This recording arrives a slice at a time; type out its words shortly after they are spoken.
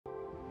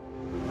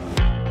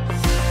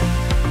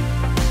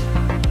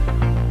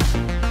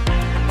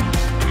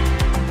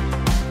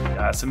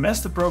A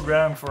semester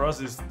program for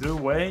us is the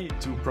way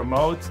to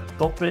promote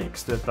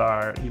topics that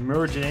are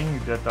emerging,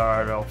 that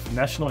are of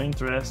national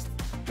interest,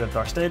 that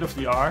are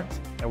state-of-the-art,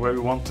 and where we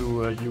want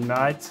to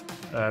unite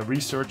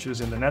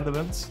researchers in the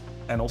Netherlands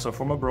and also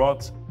from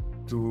abroad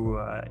to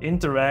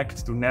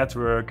interact, to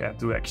network, and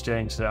to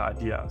exchange their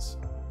ideas.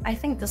 I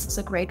think this is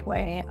a great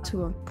way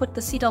to put the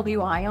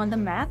CWI on the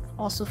map,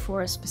 also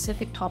for a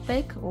specific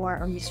topic or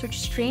a research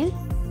stream.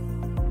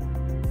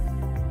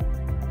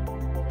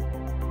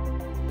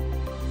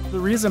 The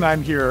reason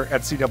I'm here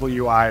at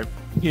CWI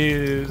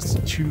is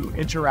to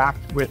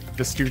interact with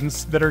the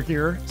students that are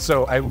here.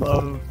 So I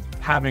love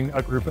having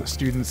a group of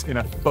students in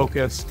a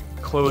focused,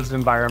 closed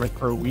environment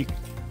for a week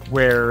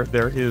where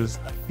there is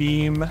a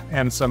theme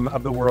and some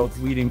of the world's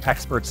leading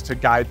experts to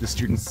guide the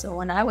students. So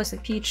when I was a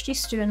PhD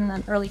student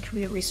and early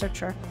career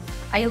researcher,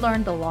 I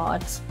learned a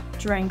lot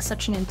during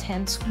such an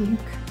intense week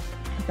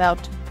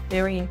about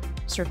very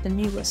certain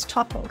newest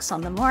topics on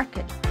the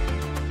market.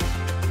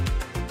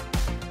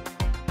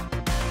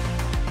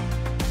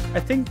 I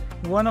think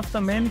one of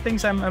the main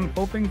things I'm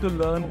hoping to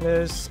learn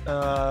is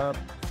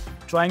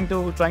trying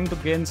to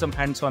gain some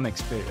hands-on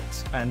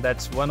experience, and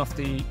that's one of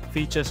the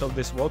features of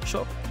this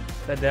workshop.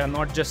 That they are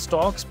not just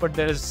talks, but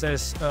there is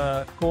this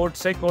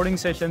coding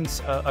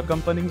sessions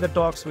accompanying the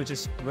talks, which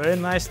is very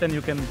nice. Then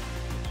you can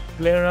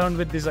play around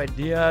with these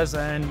ideas,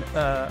 and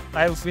I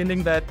have a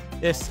feeling that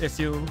if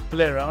you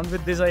play around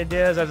with these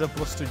ideas as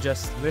opposed to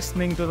just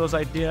listening to those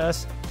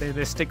ideas,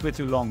 they stick with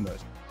you longer.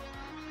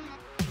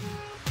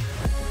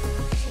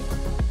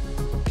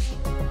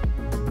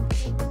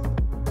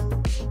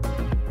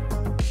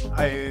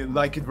 I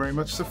like it very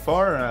much so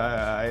far.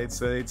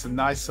 It's a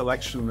nice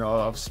selection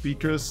of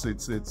speakers.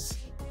 It's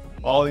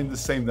all in the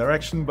same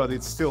direction, but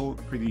it's still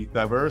pretty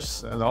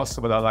diverse. And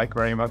also what I like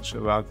very much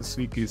about this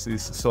week is a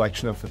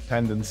selection of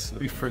attendants,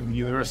 different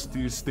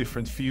universities,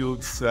 different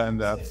fields,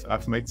 and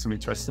I've made some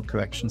interesting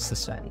connections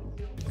this time.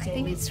 I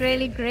think it's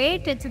really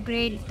great. It's a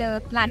great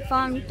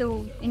platform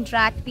to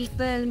interact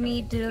people,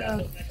 meet,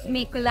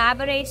 make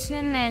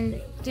collaboration,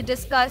 and to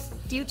discuss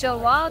future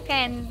work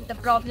and the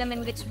problem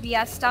in which we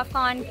are stuck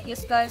on,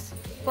 discuss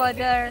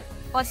further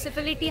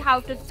possibility how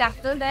to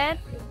tackle that.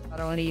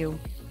 Not only you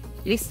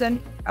listen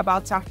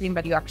about something,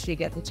 but you actually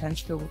get the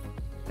chance to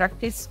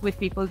practice with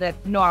people that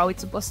know how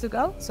it's supposed to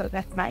go. So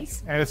that's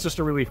nice. And it's just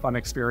a really fun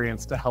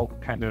experience to help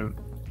kind of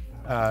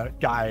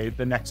guide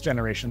the next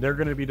generation. They're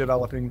going to be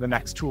developing the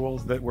next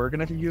tools that we're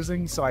going to be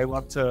using. So I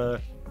love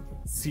to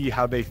see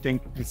how they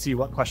think and see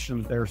what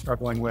questions they're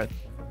struggling with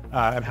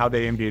and how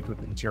they engage with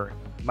the material.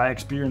 My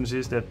experience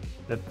is that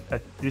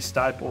at this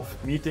type of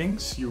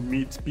meetings, you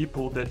meet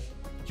people that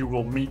you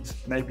will meet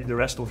maybe the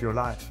rest of your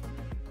life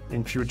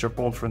in future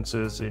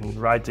conferences, in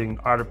writing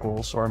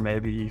articles, or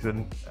maybe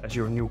even as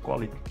your new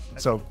colleague.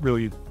 So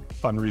really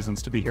fun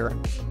reasons to be here.